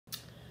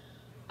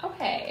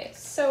Okay,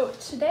 so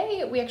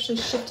today we actually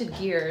shifted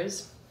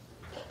gears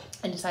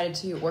and decided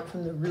to work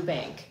from the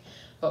Rubank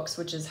books,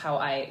 which is how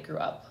I grew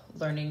up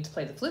learning to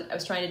play the flute. I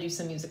was trying to do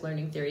some music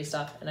learning theory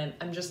stuff, and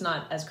I'm just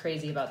not as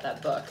crazy about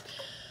that book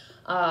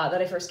that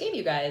I first gave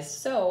you guys.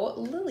 So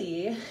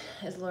Lily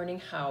is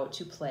learning how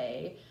to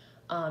play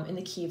in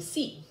the key of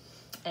C,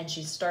 and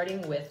she's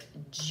starting with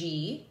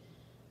G.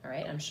 All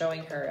right, I'm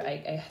showing her,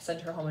 I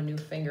sent her home a new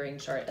fingering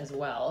chart as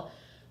well,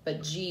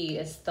 but G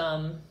is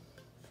thumb,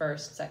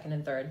 first, second,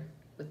 and third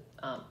with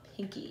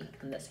pinky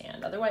in this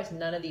hand. Otherwise,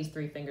 none of these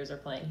three fingers are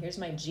playing. Here's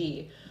my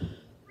G.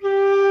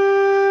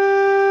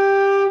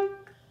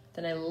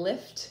 Then I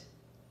lift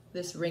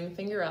this ring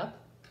finger up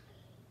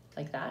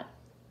like that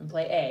and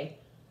play A.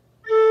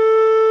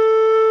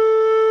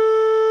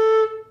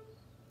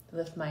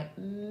 Lift my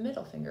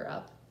middle finger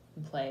up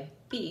and play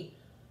B.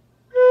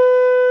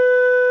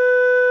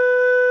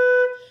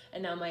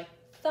 And now my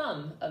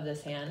thumb of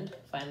this hand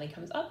finally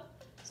comes up.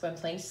 So I'm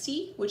playing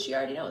C, which she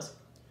already knows.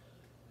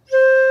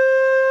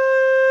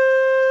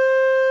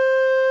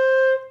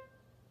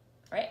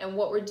 Right, and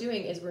what we're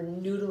doing is we're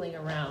noodling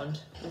around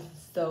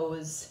with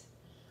those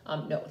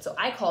notes. So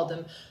I called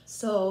them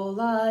sol,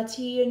 la,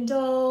 ti, and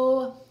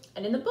do.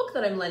 And in the book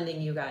that I'm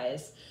lending you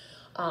guys,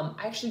 I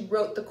actually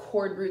wrote the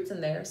chord roots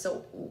in there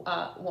so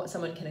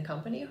someone can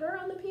accompany her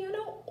on the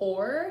piano,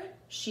 or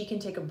she can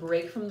take a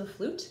break from the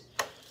flute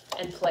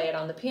and play it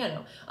on the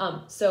piano.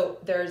 So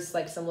there's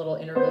like some little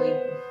intervally,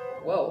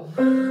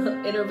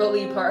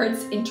 intervally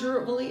parts,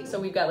 so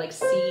we've got like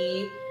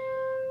C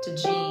to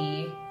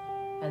G,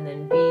 and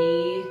then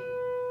B,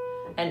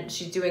 and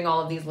she's doing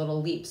all of these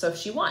little leaps. So if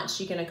she wants,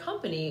 she can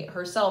accompany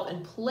herself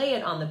and play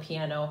it on the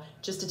piano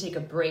just to take a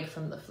break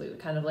from the flute,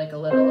 kind of like a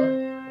little.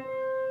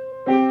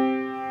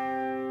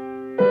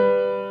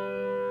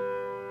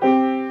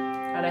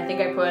 And I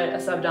think I put a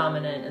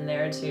subdominant in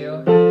there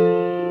too.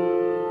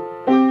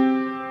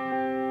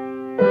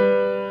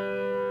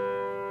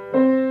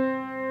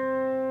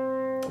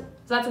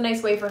 So that's a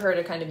nice way for her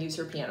to kind of use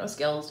her piano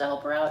skills to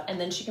help her out, and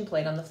then she can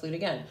play it on the flute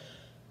again.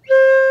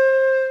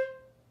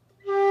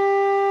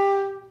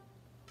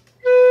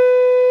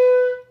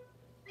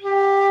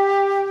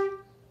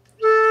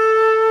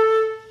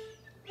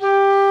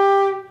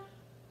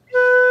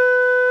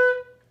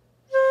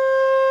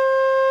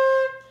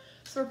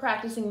 So we're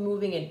practicing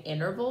moving in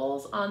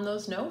intervals on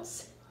those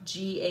notes,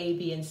 G, A,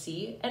 B, and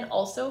C, and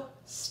also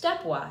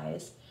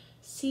stepwise,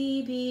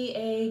 C, B,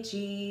 A,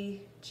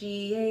 G,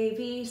 G, A,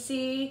 B,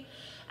 C,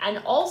 and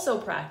also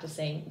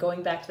practicing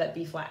going back to that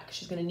B flat.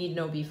 She's gonna need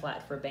no B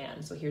flat for a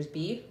band. So here's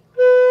B,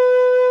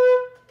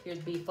 here's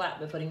B flat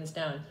by putting this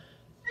down.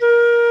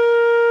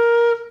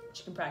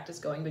 She can practice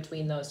going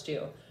between those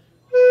two.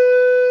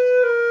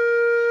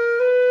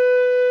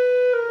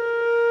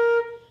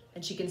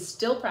 And she can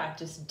still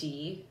practice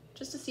D,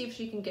 just to see if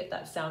she can get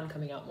that sound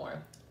coming out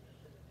more.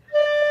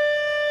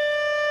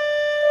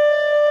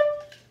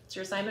 It's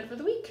your assignment for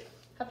the week.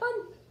 Have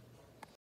fun.